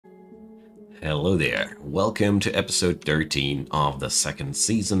Hello there. Welcome to episode 13 of the second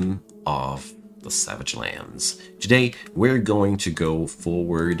season of the Savage Lands. Today we're going to go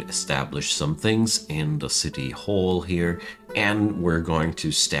forward, establish some things in the city hall here, and we're going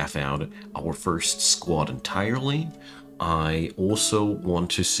to staff out our first squad entirely. I also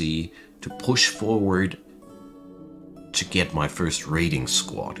want to push forward to get my first raiding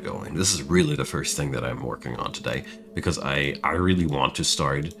squad going. This is really the first thing that I'm working on today, because I really want to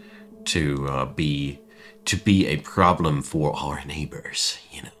start to be a problem for our neighbors.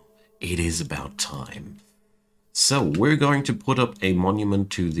 You know, it is about time. So we're going to put up a monument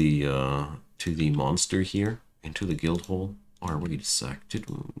to the monster here into the guild hall. Or wait a sec.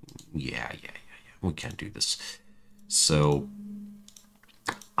 Yeah. We can't do this. So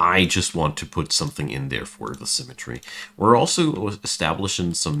I just want to put something in there for the symmetry. We're also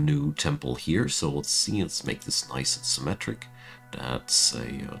establishing some new temple here. So let's see. Let's make this nice and symmetric. That's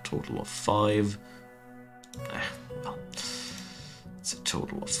a total of 5. Well, it's a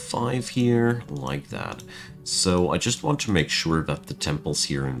total of 5 here, like that. So I just want to make sure that the temples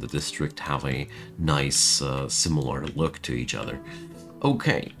here in the district have a nice, similar look to each other.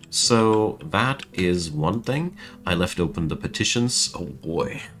 Okay, so that is one thing. I left open the petitions. Oh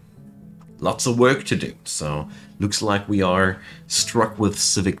boy. Lots of work to do. So looks like we are struck with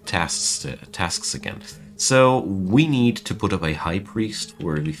civic tasks again. So we need to put up a high priest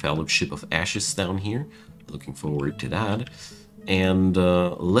for the Fellowship of Ashes down here. Looking forward to that. And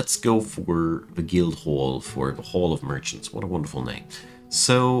let's go for the guild hall, for the Hall of Merchants. What a wonderful name.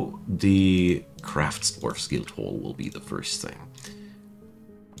 So the Craftsdwarfs Guild Hall will be the first thing.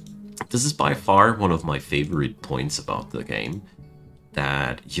 This is by far one of my favorite points about the game,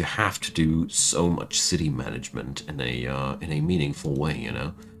 that you have to do so much city management in a meaningful way, you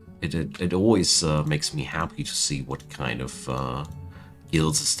know. It always makes me happy to see what kind of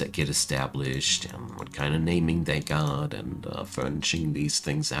guilds get established and what kind of naming they got, and furnishing these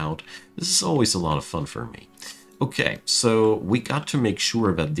things out. This is always a lot of fun for me. Okay, so we got to make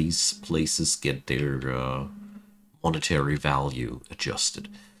sure that these places get their monetary value adjusted.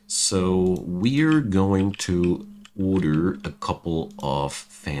 So we're going to order a couple of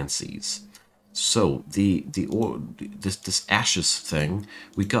fancies. So this ashes thing,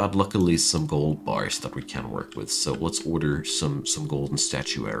 we got luckily some gold bars that we can work with. So let's order some golden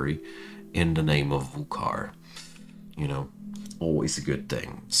statuary in the name of Vukar. You know, always a good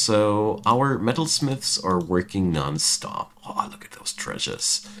thing. So our metalsmiths are working non-stop. Oh, look at those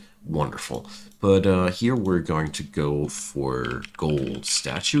treasures. Wonderful. But here we're going to go for gold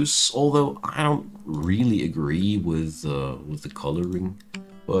statues, although I don't really agree with the coloring.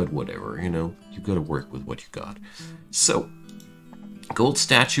 But whatever, you know, you gotta work with what you got. So, gold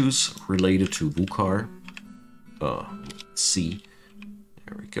statues related to Vukar. Let's see.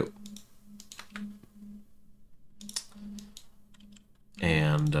 There we go.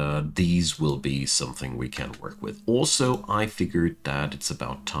 And these will be something we can work with. Also, I figured that it's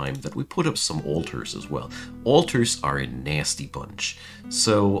about time that we put up some altars as well. Altars are a nasty bunch.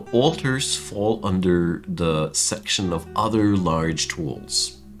 So altars fall under the section of other large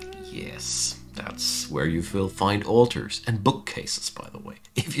tools. Yes, that's where you will find altars and bookcases, by the way,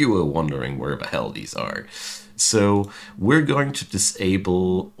 if you were wondering where the hell these are. So we're going to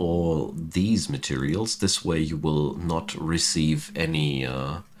disable all these materials. This way you will not receive any,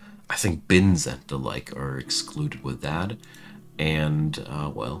 I think bins and the like are excluded with that. And,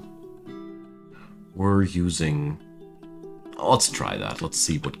 well, we're using... Let's try that. Let's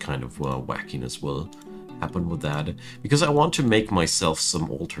see what kind of wackiness will happen with that. Because I want to make myself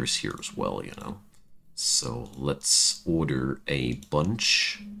some altars here as well, you know. So let's order a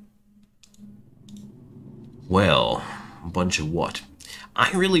bunch... Well, a bunch of what?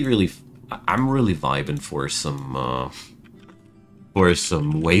 I'm really vibing for some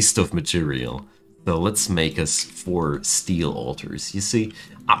waste of material. So let's make us 4 steel altars. You see,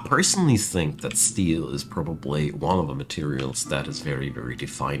 I personally think that steel is probably one of the materials that is very, very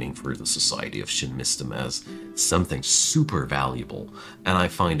defining for the society of SINISTER as something super valuable. And I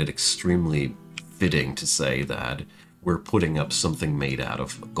find it extremely fitting to say that we're putting up something made out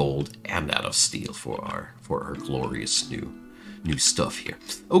of gold and out of steel for our glorious new stuff here.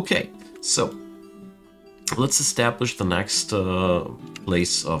 Okay, so let's establish the next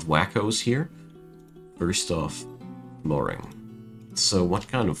place of wackos here. First off, flooring. So what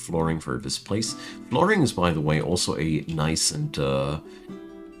kind of flooring for this place? Flooring is, by the way, also a nice and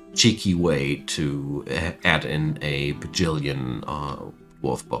cheeky way to add in a bajillion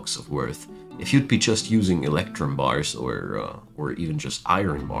dwarf bucks of worth. If you'd be just using electrum bars or even just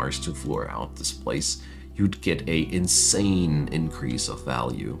iron bars to floor out this place, you'd get a insane increase of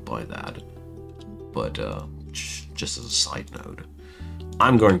value by that. But just as a side note,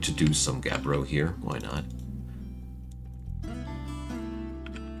 I'm going to do some Gabbro here. Why not?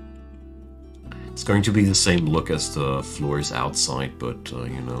 It's going to be the same look as the floors outside, but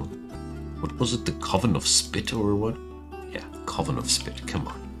you know, what was it? The Coven of Spit or what? Yeah, Coven of Spit. Come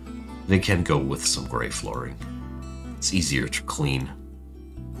on, they can go with some gray flooring. It's easier to clean.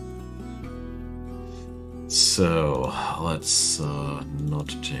 So let's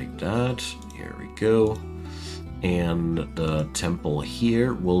not take that. Here we go. And the temple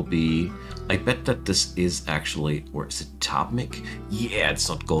here will be... I bet that this is actually... Or is it Tabmik? Yeah, it's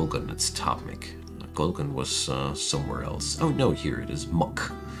not Golgan, it's Tabmik. Golgan was somewhere else. Oh no, here it is.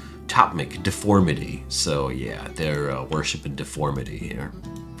 Muk. Tabmik, deformity. So yeah, they're worshiping deformity here.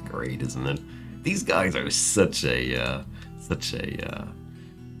 Great, isn't it? These guys are such a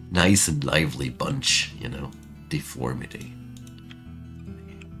nice and lively bunch, you know. Deformity.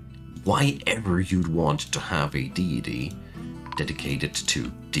 Why ever you'd want to have a deity dedicated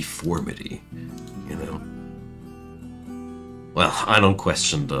to deformity, you know? Well, I don't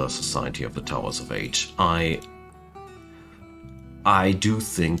question the Society of the Towers of Age. I do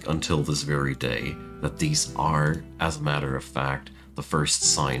think until this very day that these are, as a matter of fact, the first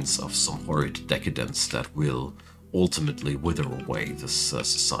signs of some horrid decadence that will ultimately wither away this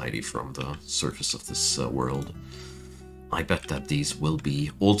society from the surface of this world. I bet that these will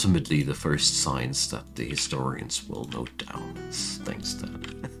be ultimately the first signs that the historians will note down as things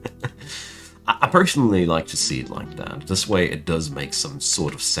that... I personally like to see it like that. This way it does make some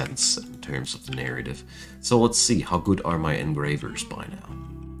sort of sense in terms of the narrative. So let's see, how good are my engravers by now?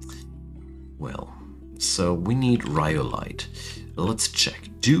 Well, so we need rhyolite. Let's check.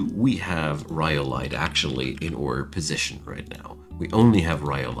 Do we have rhyolite actually in our position right now? We only have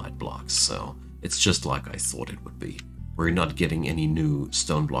rhyolite blocks, so it's just like I thought it would be. We're not getting any new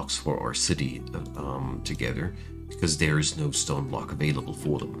stone blocks for our city together, because there is no stone block available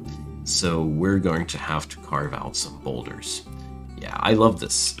for them. So we're going to have to carve out some boulders. Yeah, I love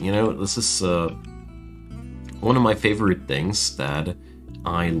this. You know, this is one of my favorite things, that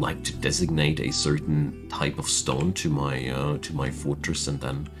I like to designate a certain type of stone to my fortress, and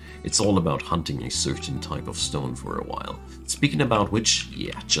then it's all about hunting a certain type of stone for a while. Speaking about which,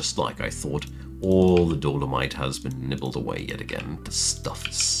 yeah, just like I thought, all the dolomite has been nibbled away yet again. The stuff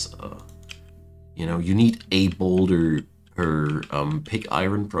is, you know, you need a boulder per pig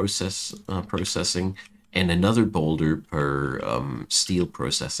iron processing, and another boulder per steel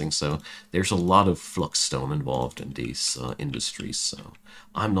processing, so there's a lot of flux stone involved in these industries, so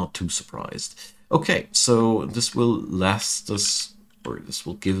I'm not too surprised. Okay, so this will last us, or this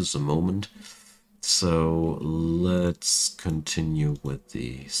will give us a moment, so let's continue with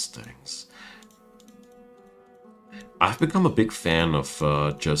these things. I've become a big fan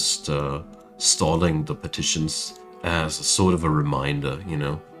of just stalling the petitions as a sort of a reminder, you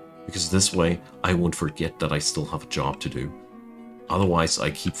know? Because this way, I won't forget that I still have a job to do. Otherwise, I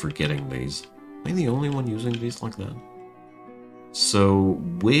keep forgetting these. Am I the only one using these like that? So,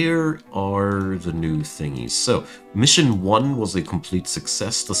 where are the new thingies? So, Mission 1 was a complete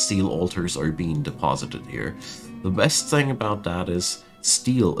success. The steel altars are being deposited here. The best thing about that is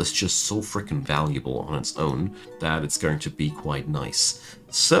steel is just so freaking valuable on its own that it's going to be quite nice.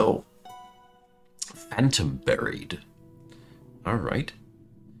 So, Phantom Buried. Alright.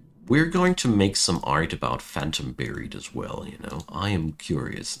 We're going to make some art about Phantom Buried as well, you know. I am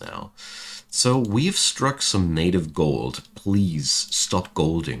curious now. So, we've struck some native gold. Please stop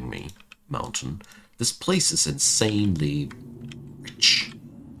golding me, mountain. This place is insanely rich.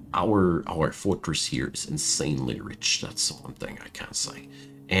 Our fortress here is insanely rich. That's one thing I can't say.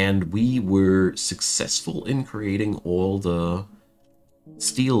 And we were successful in creating all the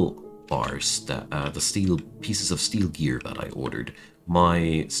steel bars, that the steel pieces of steel gear that I ordered.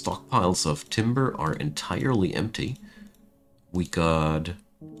 My stockpiles of timber are entirely empty. We got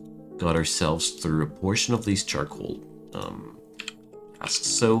ourselves through a portion of these charcoal casks.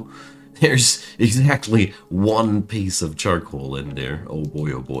 So there's exactly one piece of charcoal in there. Oh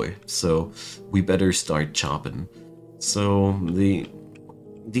boy, oh boy. So we better start chopping. So the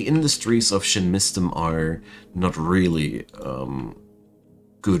industries of Shinmistum are not really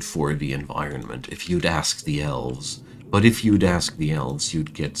good for the environment, if you'd ask the elves. But if you'd ask the elves,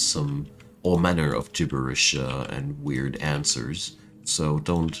 you'd get some all manner of gibberish and weird answers. So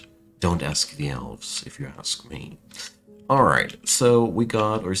don't ask the elves, if you ask me. Alright, so we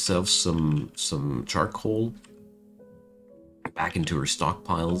got ourselves some charcoal back into our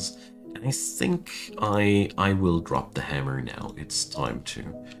stockpiles, and I think I will drop the hammer now. It's time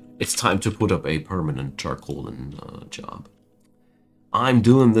to put up a permanent charcoal job. I'm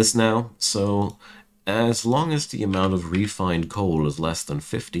doing this now, so as long as the amount of refined coal is less than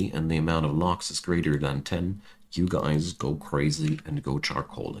 50 and the amount of logs is greater than 10, you guys go crazy and go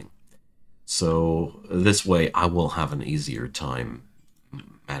charcoaling. So this way I will have an easier time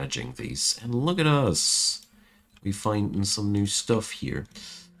managing these. And look at us. We find some new stuff here.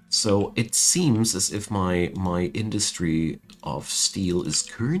 So it seems as if my industry of steel is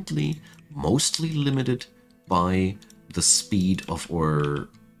currently mostly limited by the speed of our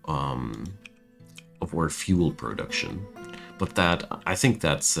fuel production. But that, I think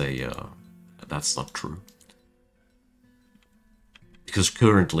that's not true. Because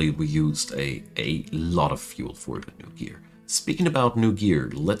currently we used a lot of fuel for the new gear. Speaking about new gear,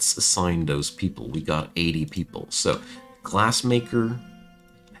 let's assign those people. We got 80 people. So, glassmaker,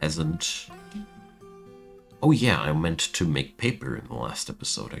 peasant. Oh yeah, I meant to make paper in the last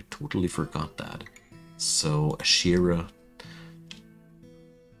episode. I totally forgot that. So, a shearer,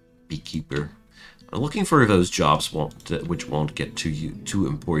 beekeeper. I'm looking for those jobs which won't get too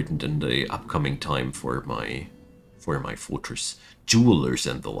important in the upcoming time for my fortress. Jewelers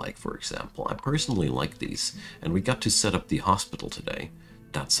and the like, for example. I personally like these, and we got to set up the hospital today.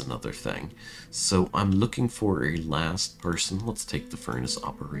 That's another thing. So I'm looking for a last person. Let's take the furnace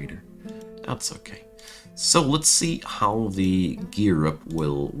operator. That's okay. So let's see how the gear up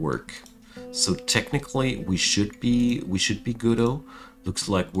will work. So technically we should be good-o. Looks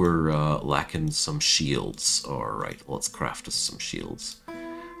like we're lacking some shields. Alright, let's craft us some shields.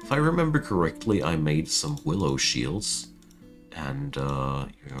 If I remember correctly, I made some willow shields. And, well,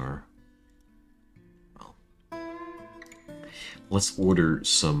 let's order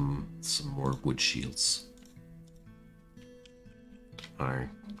some more wood shields. Alright,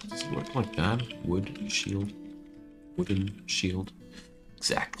 does it look like that? Wood shield? Wooden shield?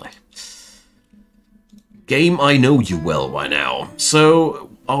 Exactly. Game, I know you well by now. So,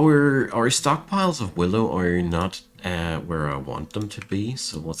 our stockpiles of willow are not where I want them to be.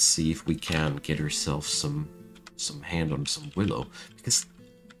 So let's see if we can get ourselves some hand on some willow, because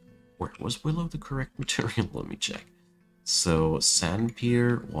where was willow the correct material? Let me check. So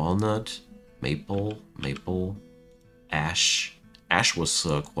sandpier, walnut, maple, ash. Ash was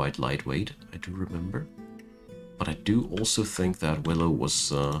quite lightweight, I do remember, but I do also think that willow was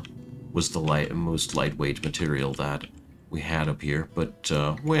the most lightweight material that we had up here. But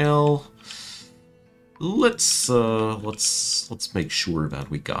well, let's make sure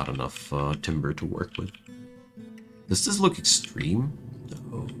that we got enough timber to work with. Does this look extreme?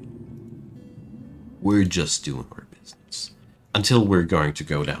 No. We're just doing our business. Until we're going to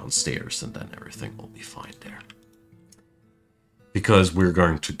go downstairs, and then everything will be fine there. Because we're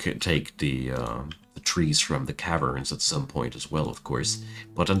going to take the trees from the caverns at some point as well, of course.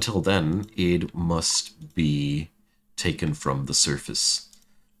 But until then, it must be taken from the surface.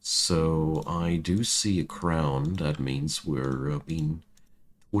 So I do see a crown. That means we're being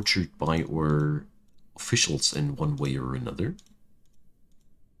tortured by our officials in one way or another.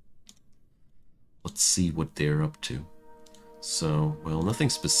 Let's see what they're up to. So, well,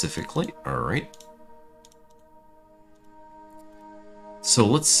 nothing specifically. Alright. So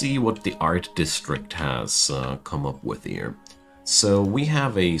let's see what the art district has come up with here. So we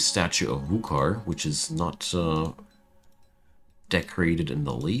have a statue of Wukar, which is not decorated in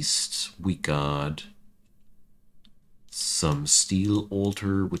the least. We got some steel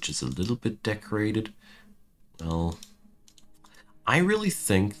altar, which is a little bit decorated. Well, I really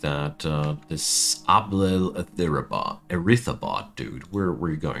think that this Ablel Erithabot dude,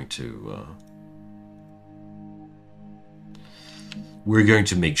 we're going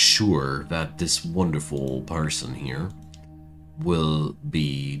to make sure that this wonderful person here will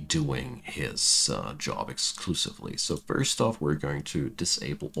be doing his job exclusively. So first off, we're going to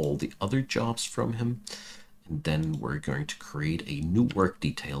disable all the other jobs from him. And then we're going to create a new work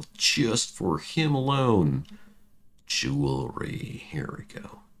detail just for him alone. Jewelry. Here we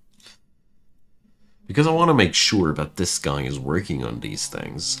go. Because I want to make sure that this guy is working on these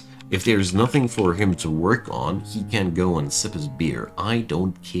things. If there's nothing for him to work on, he can go and sip his beer. I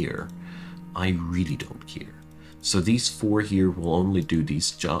don't care. I really don't care. So these four here will only do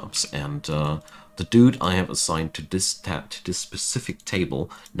these jobs, and the dude I have assigned to this specific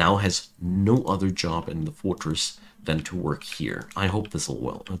table now has no other job in the fortress than to work here. I hope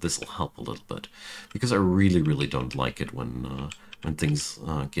this'll help a little bit, because I really don't like it when things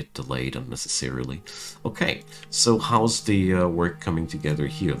get delayed unnecessarily. Okay, so how's the work coming together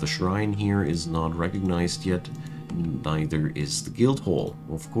here? The shrine here is not recognized yet. Neither is the guild hall.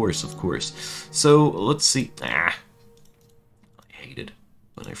 Of course. So let's see. I hate it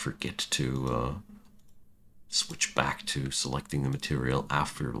when I forget to switch back to selecting the material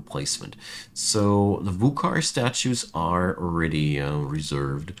after the placement. So the Vukar statues are already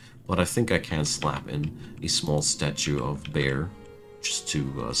reserved, but I think I can slap in a small statue of Bear just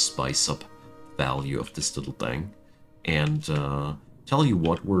to spice up value of this little thing. And tell you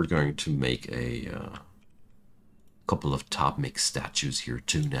what, we're going to make a couple of top mix statues here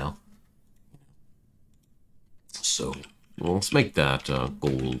too now. So well, let's make that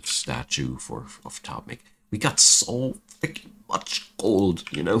gold statue of Topmic. We got so freaking much gold,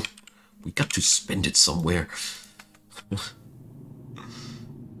 you know. We got to spend it somewhere.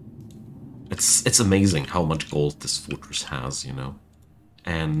 It's amazing how much gold this fortress has, you know.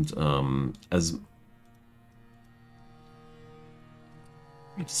 And as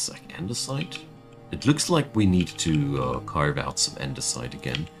wait a sec, andesite? It looks like we need to carve out some andesite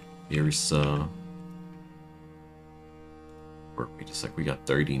again. Here's wait a sec, we got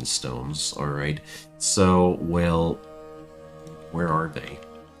 13 stones, alright. So, well, where are they?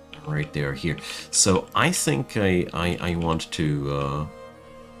 Right, they are here. So, I think I want to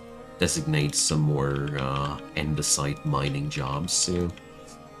designate some more andesite mining jobs soon.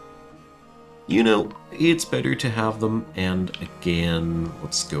 You know, it's better to have them, and again,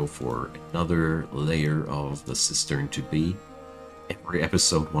 let's go for another layer of the cistern to be. Every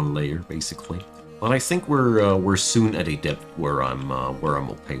episode, one layer, basically. But I think we're soon at a depth where I'm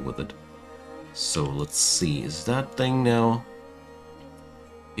okay with it. So let's see, is that thing now?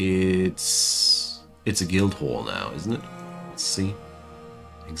 It's a guild hall now, isn't it? Let's see.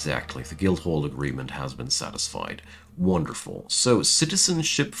 Exactly, the guild hall agreement has been satisfied. Wonderful. So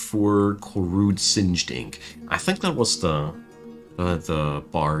citizenship for Korud Singed Ink. I think that was the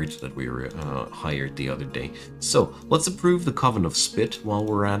bard that we were hired the other day. So let's approve the Coven of Spit while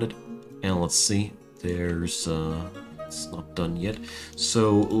we're at it. And let's see, there's, it's not done yet.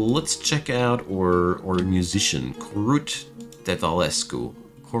 So let's check out our musician, Korut Dedalescu,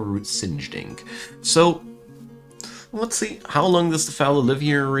 Korut Singed Ink. So, let's see, how long does the fellow live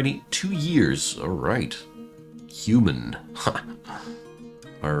here already? 2 years, alright. Human.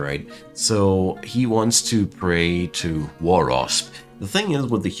 Alright, so he wants to pray to Warosp. The thing is,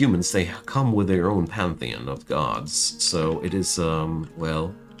 with the humans, they come with their own pantheon of gods. So it is,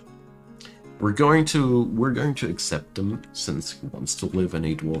 well, we're going to accept them, since he wants to live in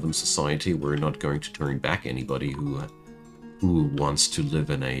a dwarven society. We're not going to turn back anybody who wants to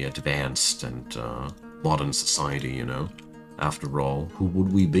live in a advanced and modern society, you know. After all, who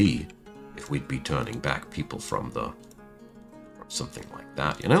would we be if we'd be turning back people from something like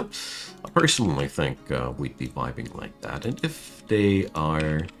that, you know? I personally think we'd be vibing like that, and if they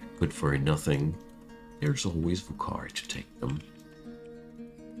are good for nothing, there's always Vukar to take them.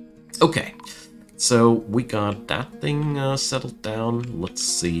 Okay, so we got that thing settled down. Let's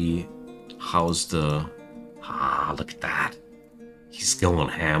see, how's the... Ah, look at that. He's going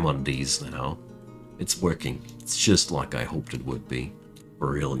ham on these now. It's working. It's just like I hoped it would be.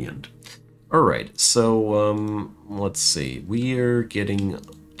 Brilliant. Alright, so, let's see. We are getting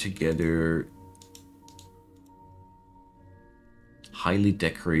together highly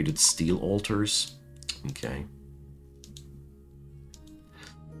decorated steel altars. Okay.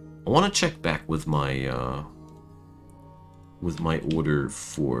 I want to check back with my order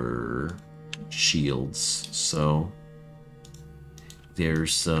for shields. So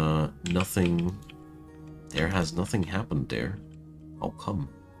there's nothing. There has nothing happened there. How come?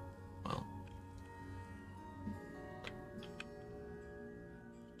 Well,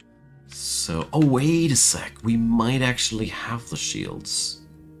 so oh wait a sec. We might actually have the shields.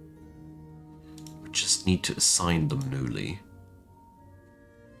 We just need to assign them newly.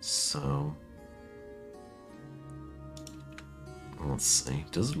 So, let's see,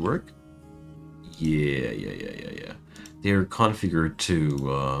 does it work? Yeah. They're configured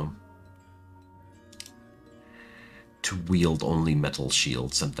to wield only metal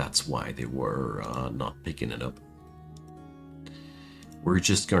shields, and that's why they were not picking it up. We're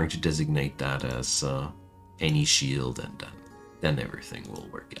just going to designate that as any shield, and then everything will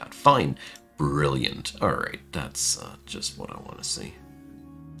work out fine. Brilliant. Alright, that's just what I want to see.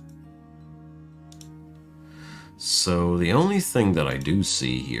 So the only thing that I do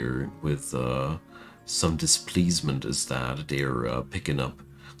see here with some displeasement is that they're picking up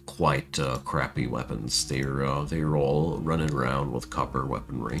quite crappy weapons. They're all running around with copper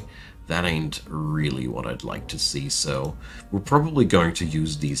weaponry. That ain't really what I'd like to see, so we're probably going to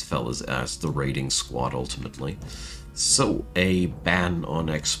use these fellas as the raiding squad ultimately. So, a ban on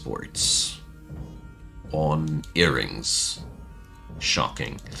exports. On earrings.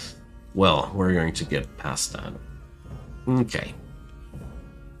 Shocking. Well, we're going to get past that. Okay.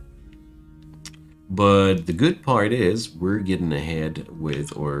 But the good part is we're getting ahead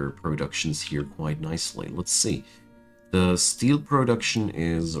with our productions here quite nicely. Let's see. The steel production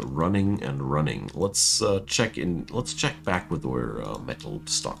is running and running. Let's check in. Let's check back with our metal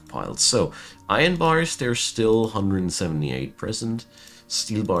stockpiles. So iron bars, there's still 178 present.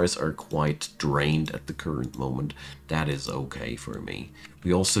 Steel bars are quite drained at the current moment. That is okay for me.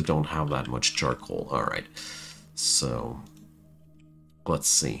 We also don't have that much charcoal. All right. So let's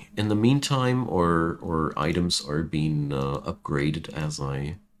see. In the meantime, our items are being upgraded as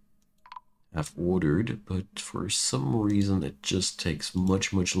I have ordered, but for some reason it just takes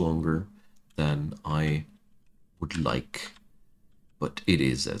much longer than I would like. But it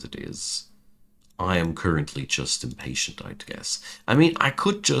is as it is. I am currently just impatient, I guess. I mean, I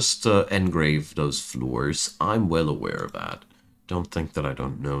could just engrave those floors. I'm well aware of that. Don't think that I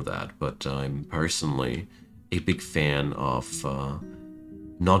don't know that, but I'm personally a big fan of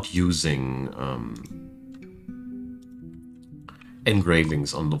not using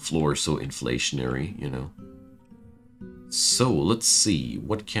engravings on the floor so inflationary, you know. So let's see,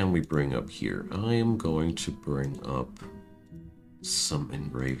 what can we bring up here? I am going to bring up some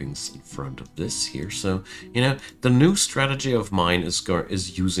engravings in front of this here. So, you know, the new strategy of mine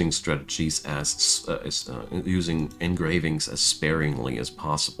is using strategies as using engravings as sparingly as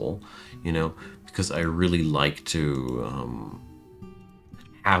possible, you know, because I really like to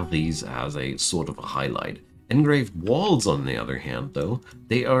have these as a sort of a highlight. Engraved walls, on the other hand, though,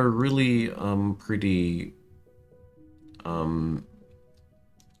 they are really pretty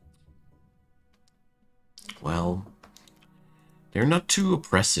well, they're not too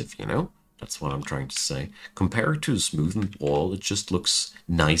oppressive, you know? That's what I'm trying to say. Compared to a smoothened wall, it just looks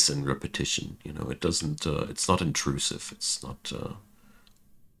nice in repetition, you know? It doesn't, it's not intrusive. It's not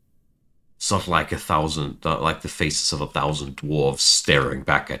like like the faces of 1,000 dwarves staring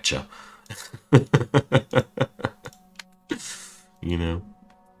back at you. You know?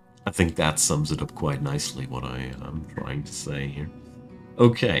 I think that sums it up quite nicely, what I'm trying to say here.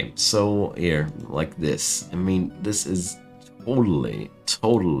 Okay, so here, like this. I mean, this is totally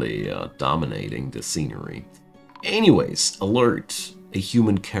dominating the scenery. Anyways, alert! A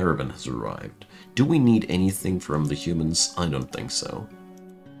human caravan has arrived. Do we need anything from the humans? I don't think so.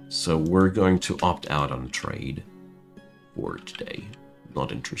 So we're going to opt out on trade for today.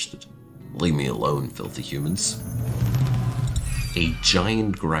 Not interested. Leave me alone, filthy humans. A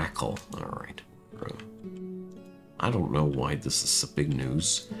giant grackle. Alright. I don't know why this is so big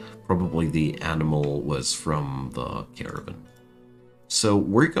news. Probably the animal was from the caravan. So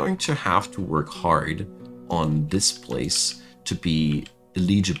we're going to have to work hard on this place to be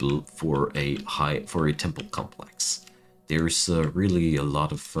eligible for a temple complex. There's really a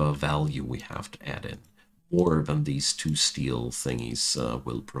lot of value we have to add in, more than these 2 steel thingies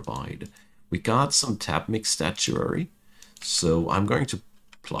will provide. We got some tab mix statuary, so I'm going to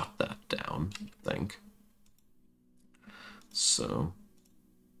plot that down, I think. So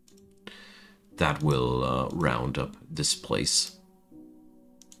that will round up this place.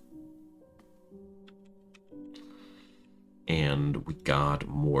 And we got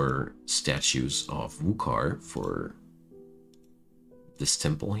more statues of Wukar for this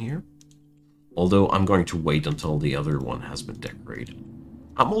temple here. Although I'm going to wait until the other one has been decorated.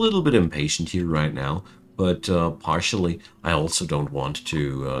 I'm a little bit impatient here right now, but partially I also don't want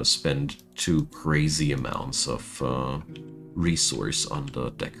to spend too crazy amounts of resource on the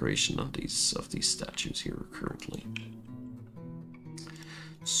decoration of these statues here currently.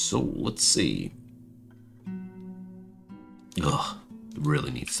 So let's see. Ugh, it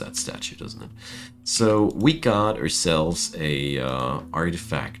really needs that statue, doesn't it? So we got ourselves a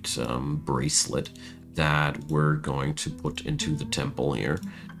artifact bracelet that we're going to put into the temple here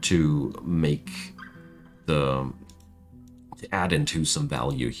to make to add into some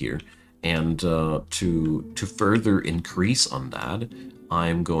value here. And to further increase on that,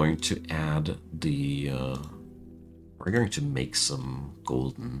 I'm going to add the we're going to make some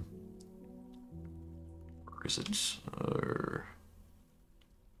golden, where is it?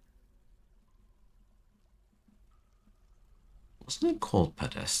 Wasn't it called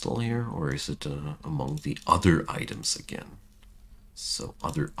pedestal here, or is it among the other items again? So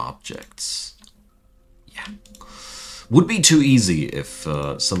other objects. Yeah. Would be too easy if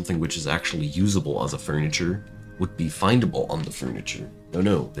something which is actually usable as a furniture would be findable on the furniture.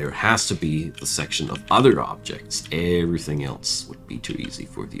 No, there has to be the section of other objects. Everything else would be too easy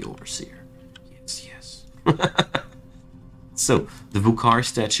for the overseer. Yes. So, the Wukar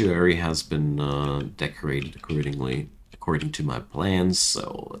statuary has been decorated according to my plans,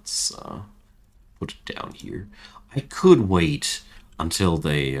 so let's put it down here. I could wait until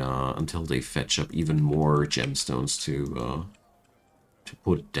they fetch up even more gemstones to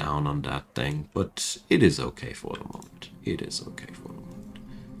put down on that thing. But it is okay for the moment. It is okay for the moment.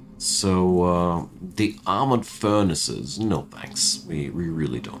 So the armored furnaces, no thanks. We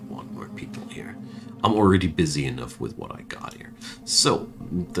really don't want more people here. I'm already busy enough with what I got here. So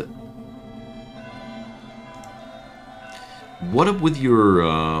what up with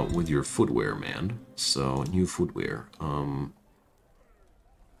your footwear, man? So new footwear.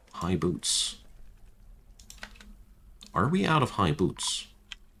 High boots. Are we out of high boots?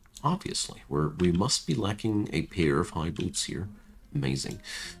 Obviously, we must be lacking a pair of high boots here. Amazing.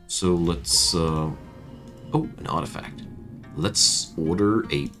 So let's oh, an artifact. Let's order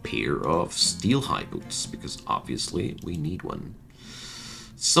a pair of steel high boots because obviously we need one.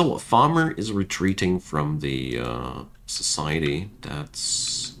 So a farmer is retreating from the society.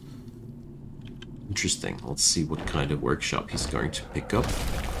 That's interesting. Let's see what kind of workshop he's going to pick up.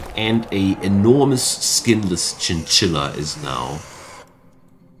 And a enormous skinless chinchilla is now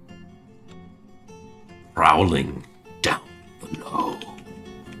prowling down below.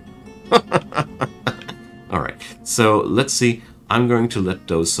 Alright, so let's see. I'm going to let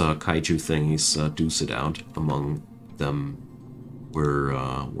those kaiju thingies deuce it out among them.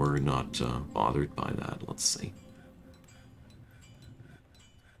 We're not bothered by that. Let's see.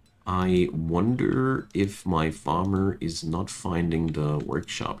 I wonder if my farmer is not finding the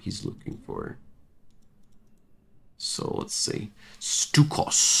workshop he's looking for. So let's see.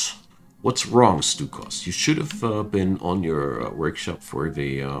 Stukos. What's wrong, Stukos? You should have been on your workshop for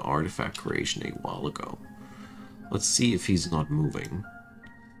the artifact creation a while ago. Let's see if he's not moving.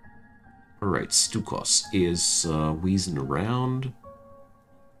 Alright, Stukos is wheezing around.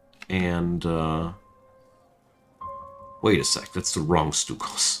 And, wait a sec, that's the wrong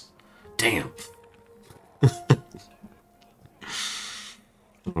Stukos. Damn!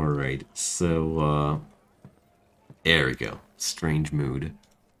 Alright, so, there we go. Strange mood.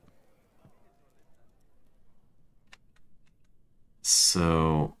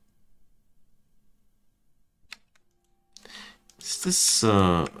 So... is this,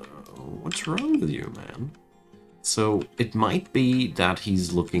 what's wrong with you, man? So, it might be that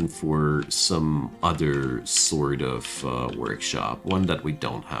he's looking for some other sort of workshop, one that we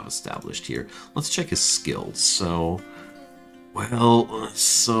don't have established here. Let's check his skills. So, well,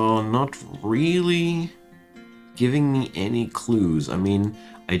 so not really giving me any clues. I mean,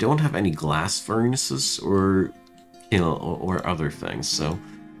 I don't have any glass furnaces or, you know, or other things, so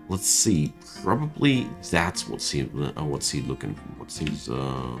let's see. Probably that's what's he looking for, what's he's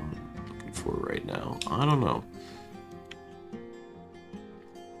looking for right now. I don't know.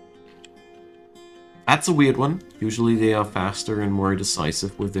 That's a weird one. Usually they are faster and more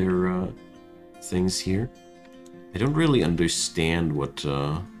decisive with their things here. I don't really understand what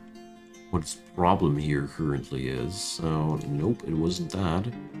his problem here currently is. So nope, it wasn't that.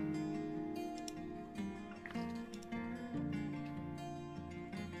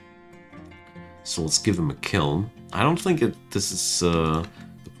 So let's give him a kill. I don't think this is the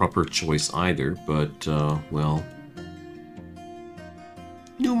proper choice either, but well.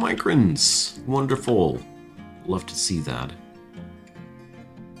 New migrants! Wonderful. Love to see that.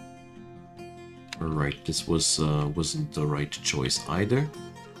 Alright, this wasn't the right choice either.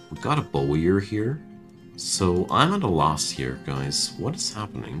 We got a bowyer here. So I'm at a loss here, guys. What is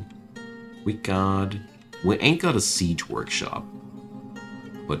happening? We ain't got a siege workshop.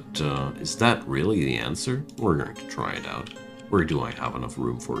 But is that really the answer? We're going to try it out. Where do I have enough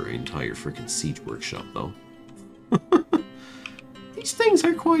room for an entire freaking siege workshop, though? These things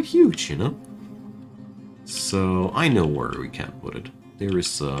are quite huge, you know? So, I know where we can put it.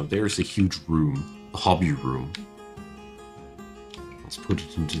 There's a huge room. A hobby room. Let's put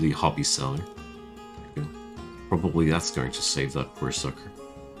it into the hobby cellar. There we go. Probably that's going to save that poor sucker.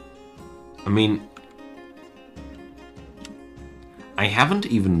 I mean... I haven't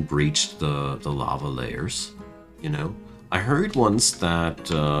even breached the lava layers, you know? I heard once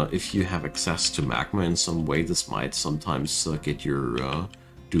that if you have access to magma in some way, this might sometimes get your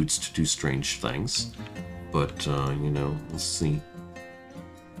dudes to do strange things. But, you know, let's see.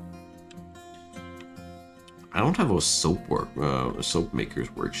 I don't have a soap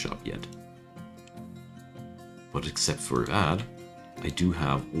maker's workshop yet. But except for that, I do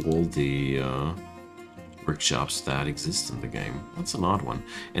have all the workshops that exist in the game. That's an odd one.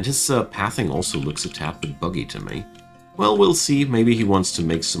 And his pathing also looks a tad bit buggy to me. Well, we'll see. Maybe he wants to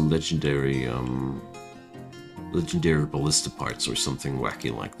make some legendary ballista parts or something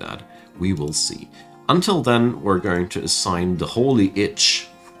wacky like that. We will see. Until then, we're going to assign the Holy Itch.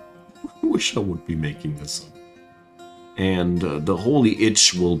 I wish I would be making this up. And the Holy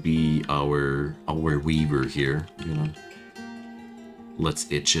Itch will be our weaver here, you know.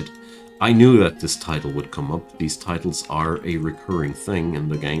 Let's itch it. I knew that this title would come up. These titles are a recurring thing in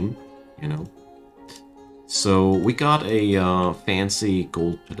the game, you know. So we got a fancy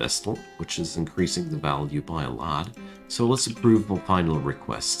gold pedestal, which is increasing the value by a lot. So let's approve the final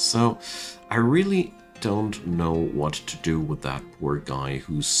request. So I really don't know what to do with that poor guy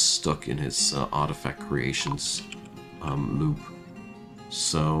who's stuck in his artifact creations loop.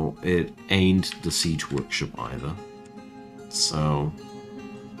 So it ain't the Siege Workshop either. So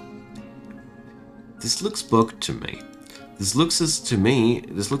this looks bugged to me. This looks to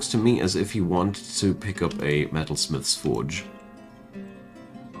me as if he wanted to pick up a metalsmith's forge.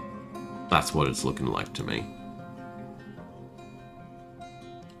 That's what it's looking like to me.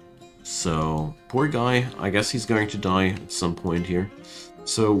 So, poor guy, I guess he's going to die at some point here.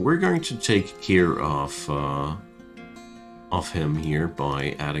 So we're going to take care of him here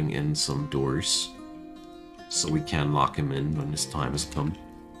by adding in some doors. So we can lock him in when his time has come.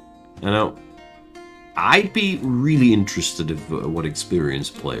 And now, I'd be really interested if what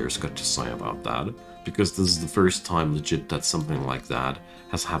experienced players got to say about that, because this is the first time legit that something like that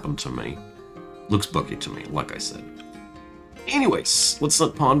has happened to me. Looks buggy to me, like I said. Anyways, let's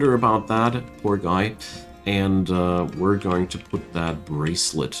not ponder about that, poor guy, and we're going to put that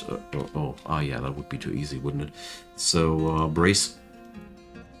bracelet... yeah, that would be too easy, wouldn't it? So,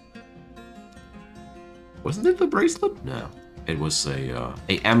 wasn't it the bracelet? No, it was a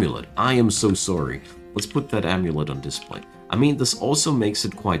amulet. I am so sorry. Let's put that amulet on display. I mean, this also makes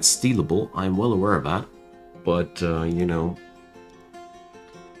it quite stealable. I'm well aware of that. But, you know,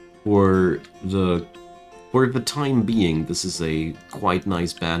 for the time being, this is a quite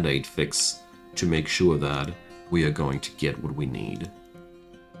nice band-aid fix to make sure that we are going to get what we need.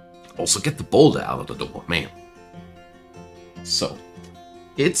 Also, get the boulder out of the door, man. So,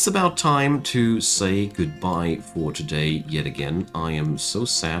 it's about time to say goodbye for today yet again. I am so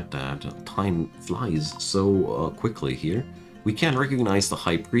sad that time flies so quickly here. We can recognize the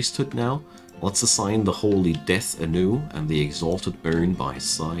High Priesthood now. Let's assign the Holy Death anew and the Exalted Urn by his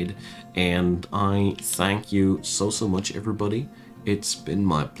side. And I thank you so much, everybody. It's been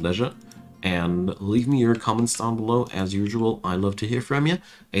my pleasure. And leave me your comments down below as usual. I love to hear from you.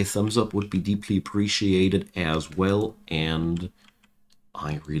 A thumbs up would be deeply appreciated as well. And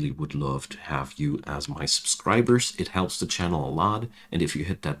I really would love to have you as my subscribers. It helps the channel a lot. And if you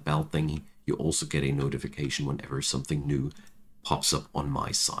hit that bell thingy, you also get a notification whenever something new pops up on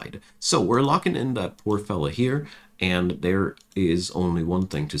my side. So we're locking in that poor fella here. And there is only one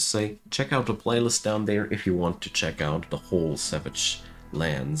thing to say. Check out the playlist down there if you want to check out the whole Savage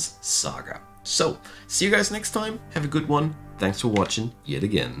Lands saga. So, see you guys next time. Have a good one. Thanks for watching yet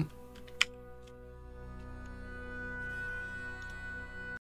again.